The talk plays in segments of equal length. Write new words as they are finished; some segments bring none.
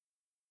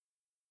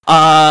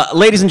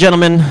Ladies and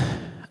gentlemen,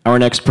 our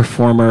next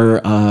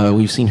performer,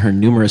 we've seen her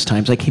numerous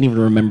times. I can't even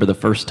remember the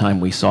first time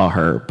we saw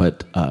her,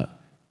 but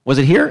was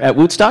it here at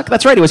Woodstock?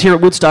 That's right, it was here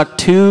at Woodstock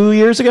 2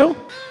 years ago.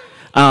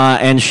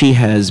 And she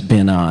has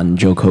been on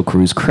Joko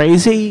Cruise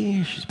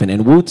Crazy. She's been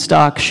in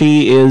Woodstock.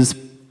 She is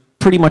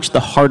pretty much the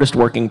hardest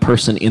working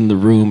person in the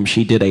room.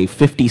 She did a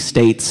 50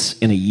 states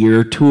in a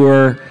year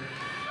tour.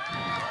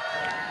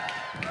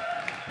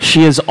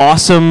 She is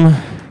awesome.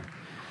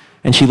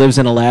 And she lives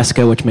in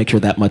Alaska, which makes her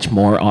that much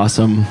more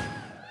awesome.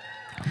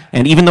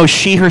 And even though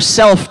she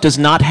herself does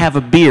not have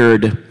a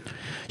beard,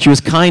 she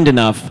was kind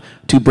enough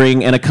to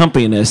bring an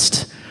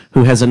accompanist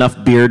who has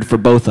enough beard for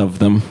both of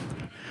them.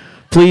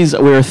 Please,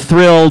 we're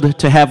thrilled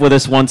to have with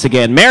us once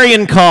again,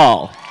 Marion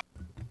Call.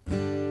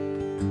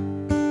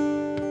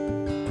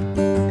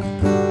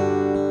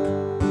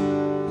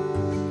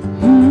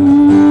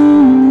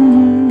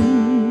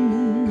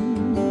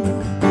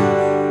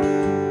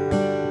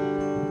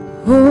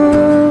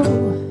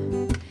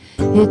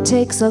 It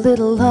takes a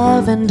little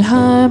love and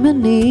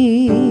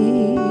harmony.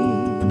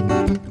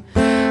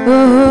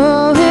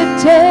 Oh,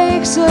 it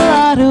takes a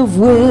lot of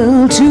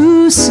will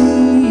to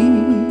see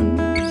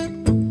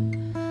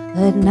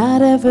that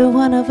not every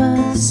one of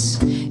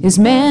us is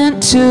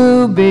meant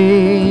to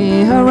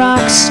be a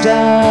rock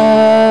star.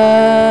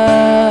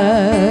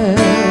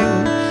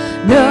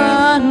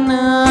 No,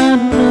 no,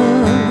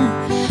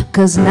 no,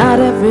 'cause not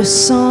every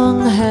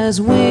song has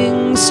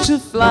wings to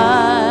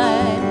fly.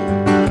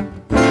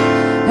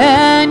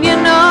 And you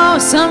know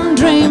some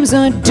dreams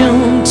are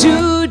doomed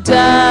to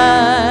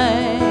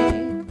die.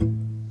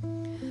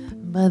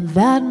 But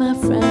that, my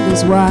friend,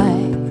 is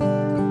why.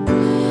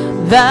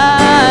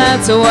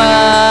 That's why.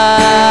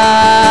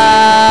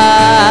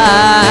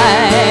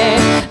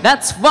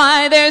 That's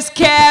why there's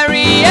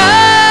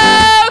karaoke.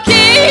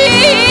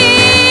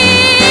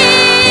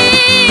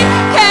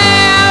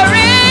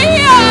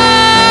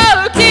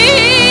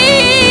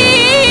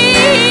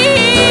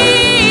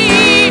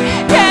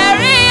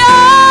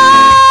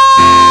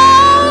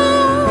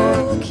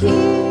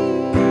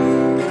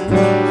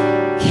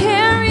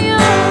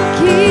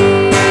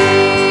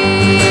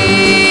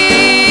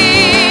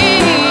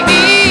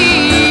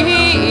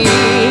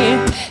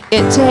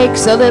 It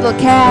takes a little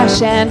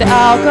cash and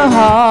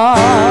alcohol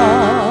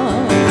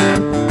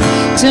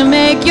to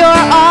make your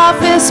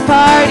office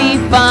party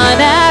fun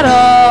at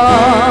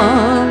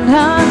all.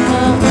 No,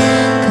 no,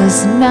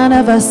 'cause none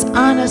of us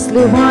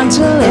honestly want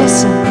to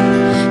listen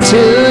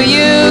to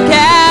you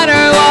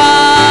caterwaul.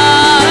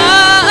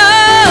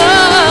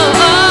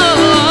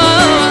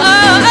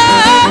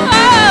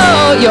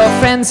 Your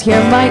friends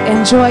here might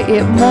enjoy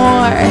it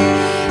more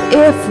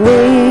if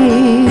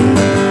we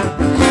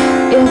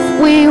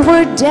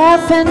were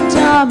deaf and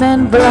dumb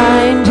and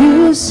blind,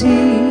 you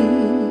see.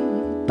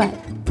 But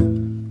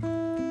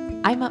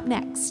I'm up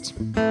next,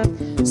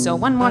 so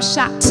one more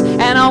shot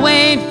and I'll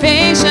wait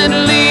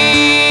patiently,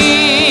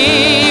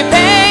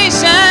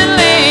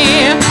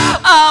 patiently.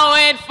 I'll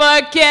wait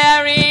for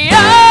karaoke.